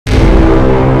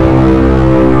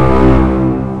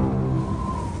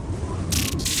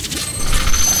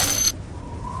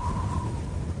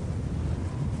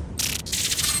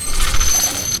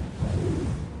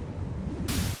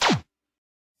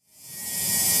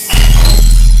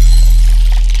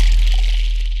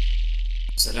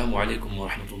عليكم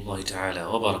ورحمة الله تعالى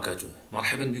وبركاته.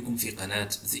 مرحبا بكم في قناة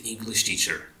The English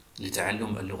Teacher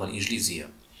لتعلم اللغة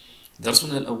الإنجليزية.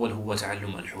 درسنا الأول هو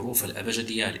تعلم الحروف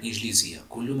الأبجدية الإنجليزية.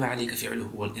 كل ما عليك فعله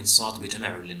هو الإنصات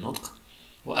بتمعن للنطق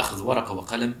وأخذ ورقة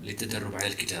وقلم للتدرب على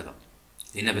الكتابة.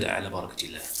 لنبدأ على بركة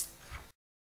الله.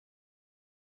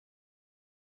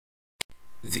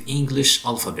 The English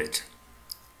alphabet.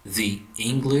 The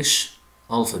English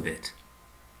alphabet.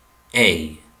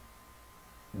 A,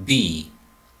 B,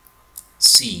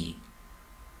 C,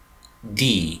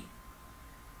 D,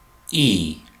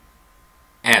 E,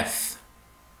 F,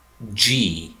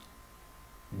 G,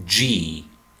 G,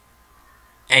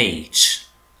 H,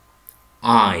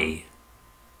 I,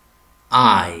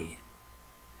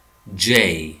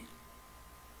 J,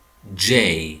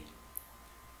 J,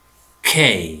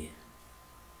 K,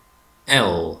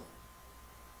 L,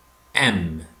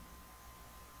 M,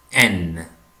 N,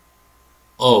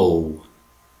 O,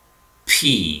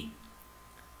 P,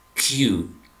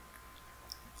 Q,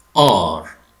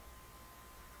 R,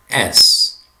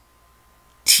 S,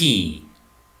 T,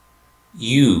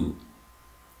 U,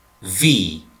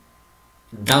 V,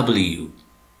 W,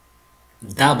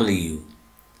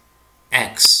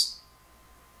 X,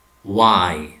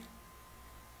 Y,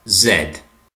 Z.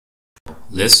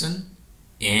 Listen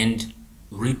and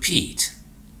repeat.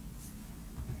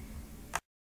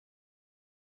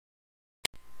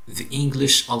 The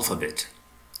English alphabet.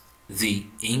 The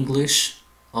English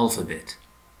alphabet.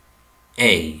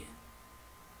 A,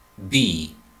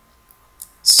 B,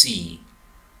 C,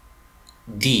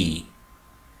 D,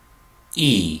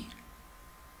 E,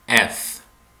 F,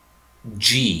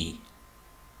 G,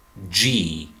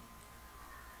 G,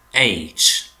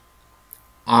 H,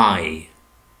 I,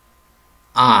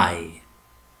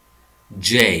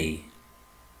 J,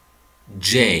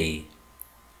 J,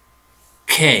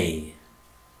 K,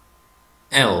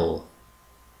 L,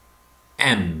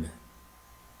 M,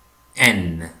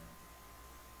 N,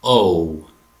 O,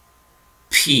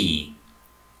 P,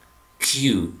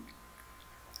 Q,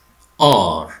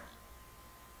 R,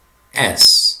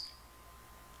 S,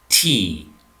 T,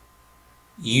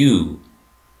 U,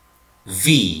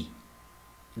 V,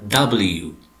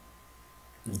 W,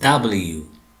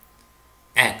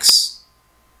 X,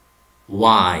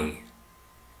 Y,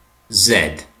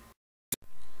 Z.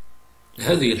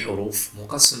 هذه الحروف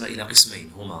مقسمة إلى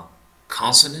قسمين هما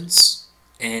Consonants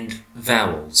and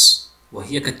Vowels،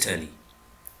 وهي كالتالي: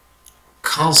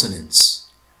 Consonants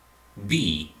B,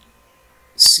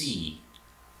 C,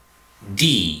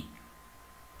 D,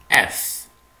 F,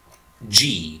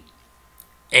 G,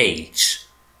 H,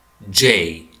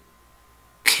 J,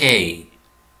 K,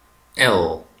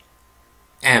 L,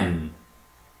 M,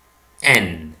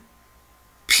 N,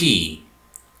 P,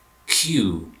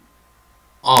 Q,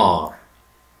 R,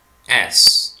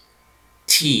 S,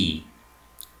 T,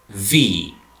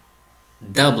 V,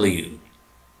 W,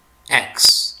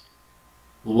 X,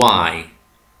 Y,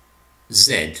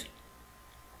 Z.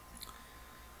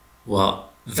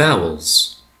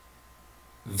 Vowels.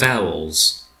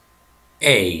 Vowels.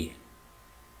 A,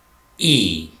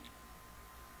 E,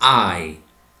 I,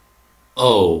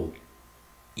 O,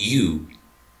 U.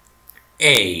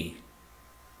 A,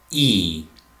 E,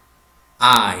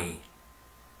 I,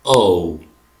 O,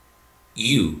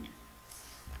 U.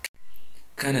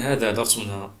 كان هذا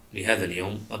درسنا لهذا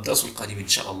اليوم. الدرس القادم إن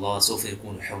شاء الله سوف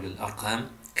يكون حول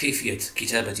الأرقام، كيفية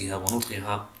كتابتها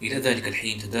ونطقها. إلى ذلك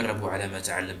الحين تدربوا على ما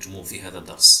تعلمتموه في هذا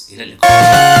الدرس. إلى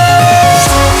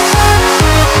اللقاء.